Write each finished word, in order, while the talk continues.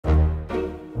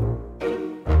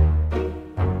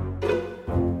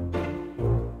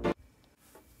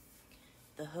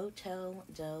Hotel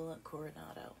del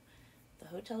Coronado. The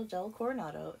Hotel del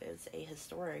Coronado is a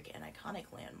historic and iconic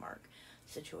landmark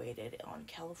situated on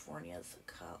California's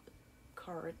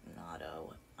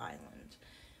Coronado Island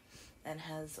and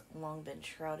has long been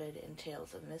shrouded in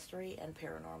tales of mystery and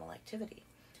paranormal activity.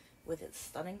 With its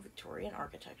stunning Victorian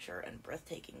architecture and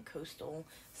breathtaking coastal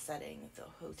setting, the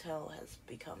hotel has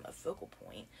become a focal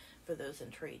point for those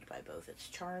intrigued by both its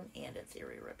charm and its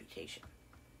eerie reputation.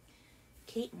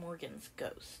 Kate Morgan's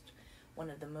ghost. One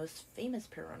of the most famous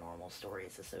paranormal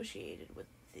stories associated with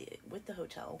the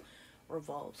hotel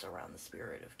revolves around the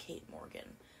spirit of Kate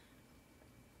Morgan,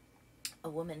 a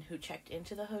woman who checked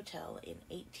into the hotel in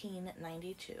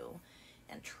 1892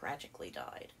 and tragically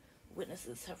died.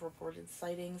 Witnesses have reported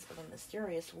sightings of a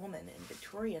mysterious woman in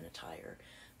Victorian attire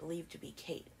believed to be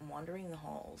Kate wandering the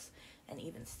halls and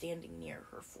even standing near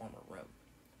her former room.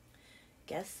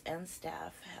 Guests and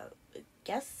staff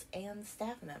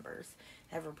members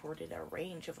have reported a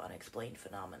range of unexplained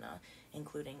phenomena,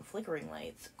 including flickering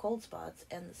lights, cold spots,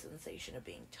 and the sensation of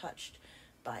being touched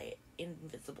by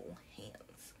invisible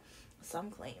hands.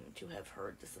 Some claim to have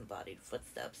heard disembodied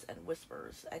footsteps and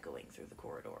whispers echoing through the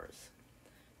corridors.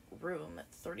 Room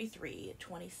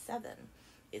 3327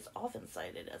 is often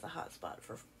cited as a hotspot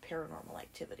for paranormal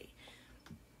activity.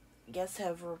 Guests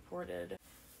have reported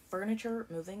furniture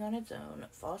moving on its own,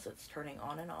 faucets turning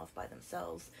on and off by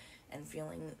themselves, and the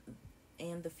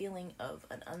feeling of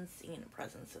an unseen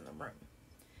presence in the room.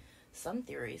 Some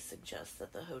theories suggest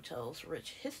that the hotel's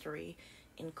rich history,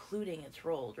 including its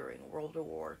role during World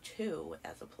War II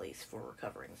as a place for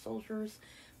recovering soldiers,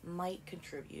 might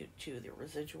contribute to the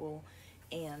residual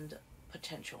and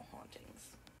potential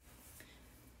hauntings.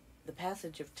 The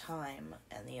passage of time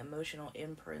and the emotional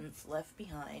imprints left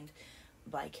behind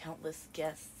by countless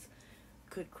guests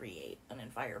could create an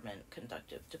environment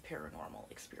conducive to paranormal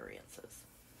experiences.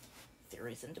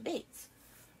 Theories and debates.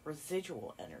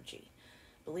 Residual energy.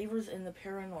 Believers in the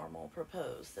paranormal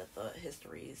propose that the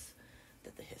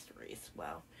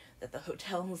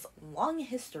hotel's long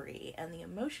history and the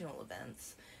emotional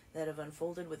events that have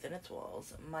unfolded within its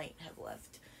walls might have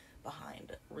left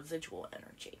behind residual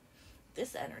energy.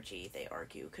 This energy, they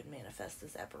argue, could manifest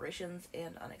as apparitions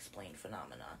and unexplained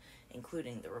phenomena,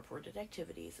 including the reported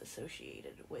activities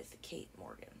associated with Kate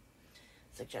Morgan.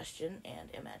 Suggestion and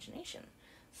imagination.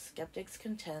 Skeptics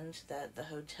contend that the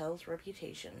hotel's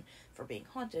reputation for being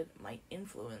haunted might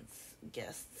influence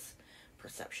guests'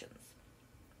 perceptions.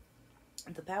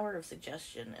 The power of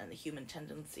suggestion and the human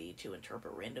tendency to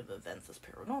interpret random events as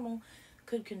paranormal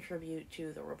could contribute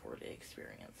to the reported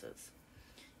experiences.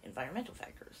 Environmental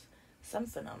factors. Some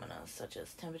phenomena, such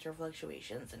as temperature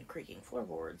fluctuations and creaking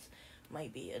floorboards,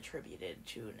 might be attributed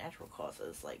to natural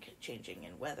causes like changing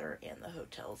in weather and the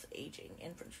hotel's aging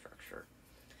infrastructure.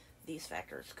 These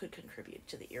factors could contribute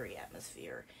to the eerie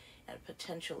atmosphere and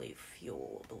potentially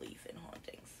fuel belief in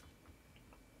hauntings.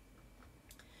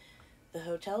 The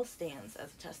hotel stands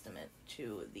as a testament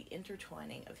to the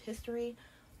intertwining of history,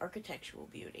 architectural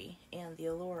beauty, and the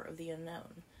allure of the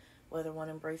unknown, whether one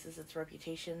embraces its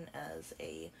reputation as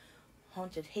a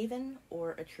haunted haven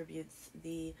or attributes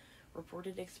the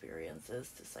reported experiences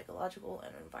to psychological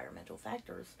and environmental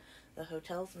factors. The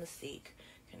hotel's mystique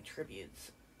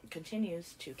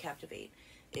continues to captivate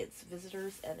its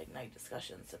visitors and ignite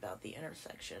discussions about the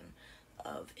intersection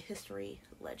of history,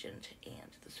 legend,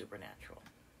 and the supernatural.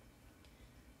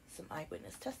 Some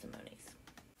eyewitness testimonies.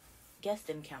 Guest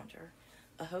encounter.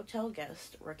 A hotel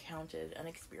guest recounted an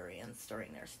experience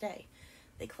during their stay.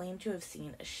 They claimed to have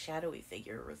seen a shadowy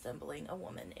figure resembling a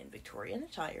woman in Victorian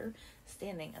attire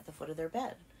standing at the foot of their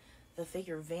bed. The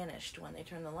figure vanished when they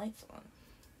turned the lights on.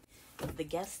 The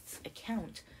guest's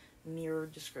account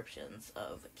mirrored descriptions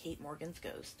of Kate Morgan's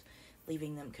ghost,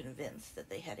 leaving them convinced that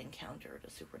they had encountered a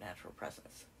supernatural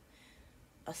presence.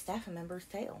 A staff member's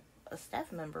tale. A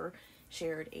staff member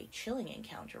shared a chilling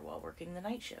encounter while working the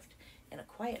night shift. In a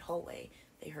quiet hallway,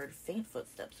 they heard faint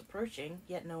footsteps approaching,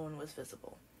 yet no one was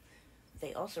visible.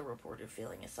 They also reported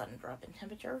feeling a sudden drop in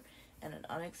temperature and an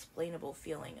unexplainable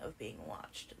feeling of being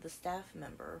watched. The staff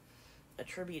member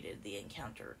attributed the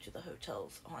encounter to the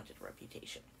hotel's haunted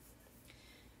reputation.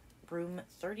 Room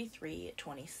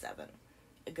 3327.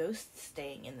 A ghost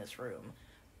staying in this room.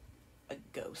 A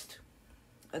ghost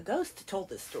told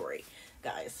this story,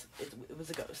 guys. It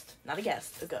was a ghost. Not a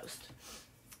guest, a ghost.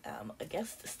 A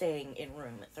guest staying in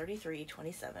room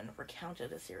 3327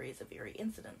 recounted a series of eerie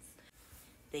incidents.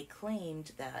 They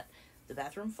claimed that the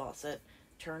bathroom faucet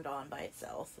turned on by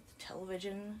itself, the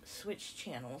television switched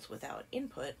channels without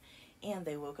input, and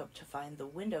they woke up to find the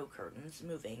window curtains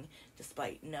moving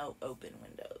despite no open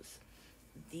windows.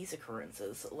 These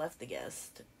occurrences left the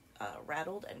guest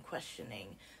rattled and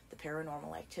questioning the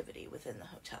paranormal activity within the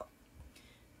hotel.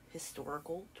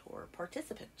 Historical tour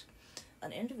participant.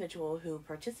 An individual who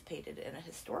participated in a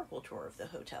historical tour of the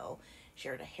hotel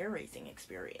shared a hair-raising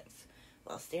experience.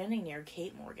 While standing near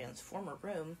Kate Morgan's former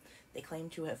room, they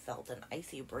claimed to have felt an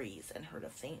icy breeze and heard a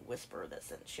faint whisper that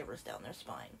sent shivers down their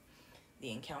spine.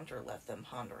 The encounter left them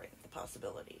pondering the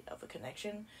possibility of a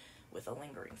connection with a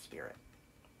lingering spirit.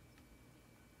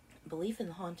 Belief in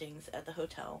the hauntings at the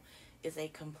hotel is a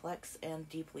complex and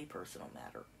deeply personal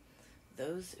matter.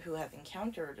 Those who have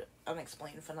encountered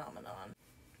unexplained phenomenon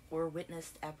or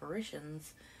witnessed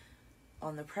apparitions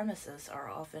on the premises are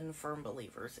often firm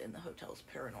believers in the hotel's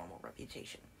paranormal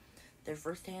reputation. Their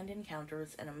first-hand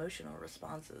encounters and emotional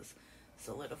responses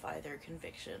solidify their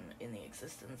conviction in the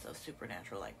existence of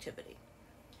supernatural activity.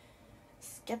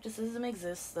 Skepticism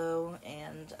exists, though,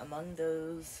 and among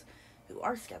those who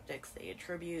are skeptics, they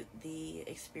attribute the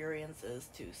experiences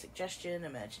to suggestion,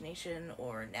 imagination,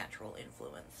 or natural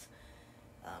influence.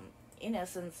 In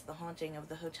essence, the haunting of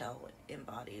the hotel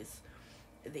embodies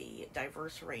the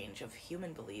diverse range of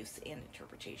human beliefs and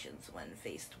interpretations when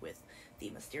faced with the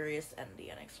mysterious and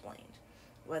the unexplained.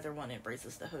 Whether one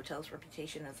embraces the hotel's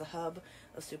reputation as a hub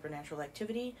of supernatural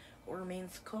activity or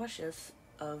remains cautious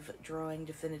of drawing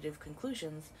definitive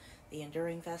conclusions, the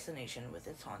enduring fascination with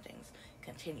its hauntings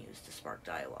continues to spark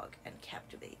dialogue and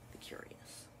captivate the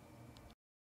curious.